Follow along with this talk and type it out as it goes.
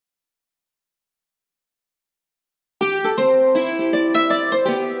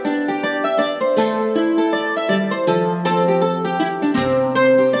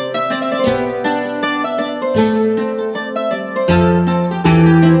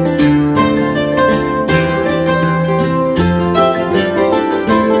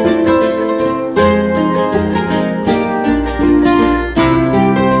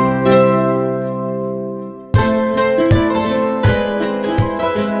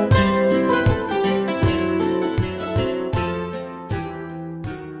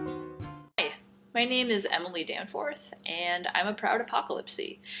My name is Emily Danforth, and I'm a proud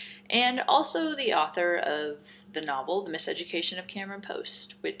apocalypsy, and also the author of the novel The Miseducation of Cameron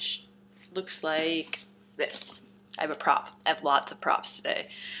Post, which looks like this. I have a prop. I have lots of props today.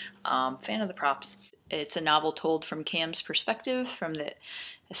 Fan of the props. It's a novel told from Cam's perspective, from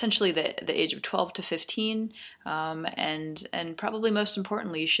essentially the age of 12 to 15, and probably most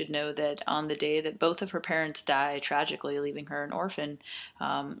importantly, you should know that on the day that both of her parents die tragically, leaving her an orphan,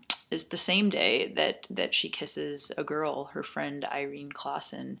 is the same day that she kisses a girl, her friend Irene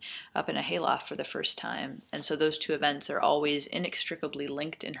Clausen, up in a hayloft for the first time. And so those two events are always inextricably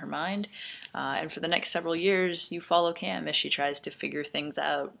linked in her mind. And for the next several years, you follow Cam as she tries to figure things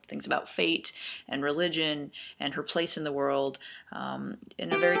out, things about fate and religion and her place in the world,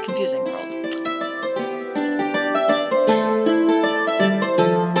 in a very confusing world.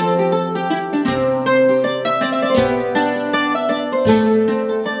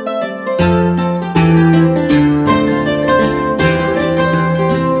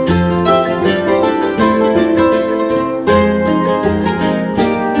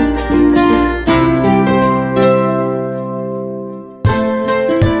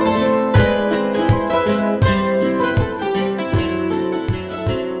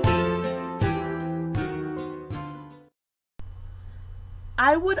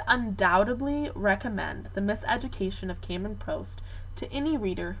 I would undoubtedly recommend The Miseducation of Cameron Post to any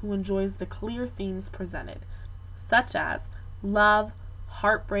reader who enjoys the clear themes presented, such as love,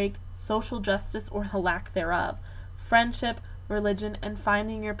 heartbreak, social justice or the lack thereof, friendship, religion, and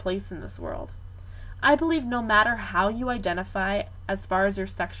finding your place in this world. I believe no matter how you identify as far as your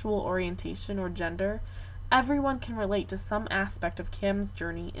sexual orientation or gender, everyone can relate to some aspect of Cam's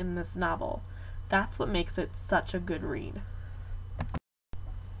journey in this novel. That's what makes it such a good read.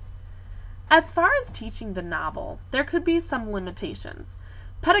 As far as teaching the novel, there could be some limitations.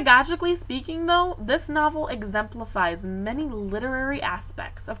 Pedagogically speaking, though, this novel exemplifies many literary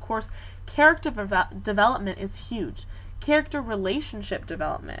aspects. Of course, character development is huge. Character relationship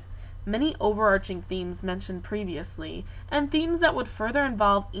development, many overarching themes mentioned previously, and themes that would further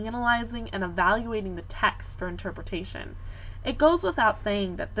involve analyzing and evaluating the text for interpretation. It goes without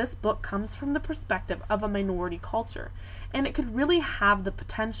saying that this book comes from the perspective of a minority culture, and it could really have the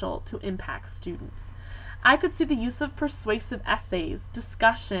potential to impact students. I could see the use of persuasive essays,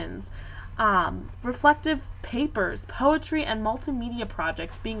 discussions, reflective papers, poetry, and multimedia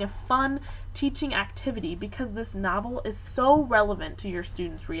projects being a fun teaching activity because this novel is so relevant to your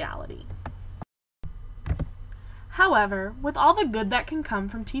students' reality. However, with all the good that can come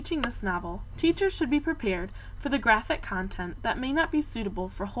from teaching this novel, teachers should be prepared for the graphic content that may not be suitable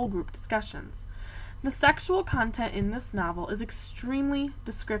for whole group discussions. The sexual content in this novel is extremely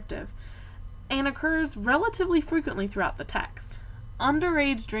descriptive and occurs relatively frequently throughout the text.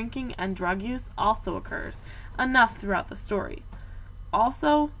 Underage drinking and drug use also occurs, enough throughout the story.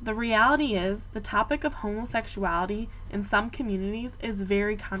 Also, the reality is the topic of homosexuality in some communities is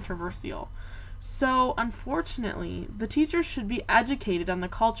very controversial. So, unfortunately, the teachers should be educated on the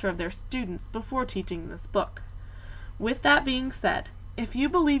culture of their students before teaching this book. With that being said, if you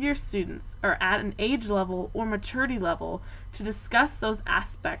believe your students are at an age level or maturity level to discuss those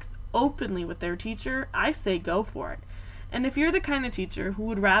aspects openly with their teacher, I say go for it. And if you're the kind of teacher who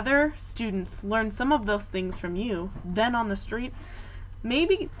would rather students learn some of those things from you than on the streets,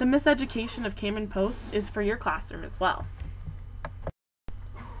 maybe The Miseducation of Cameron Post is for your classroom as well.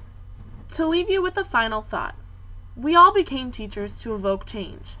 To leave you with a final thought, we all became teachers to evoke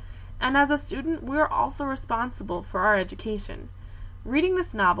change, and as a student, we are also responsible for our education. Reading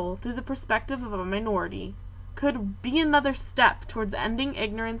this novel through the perspective of a minority could be another step towards ending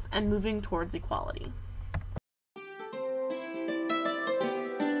ignorance and moving towards equality.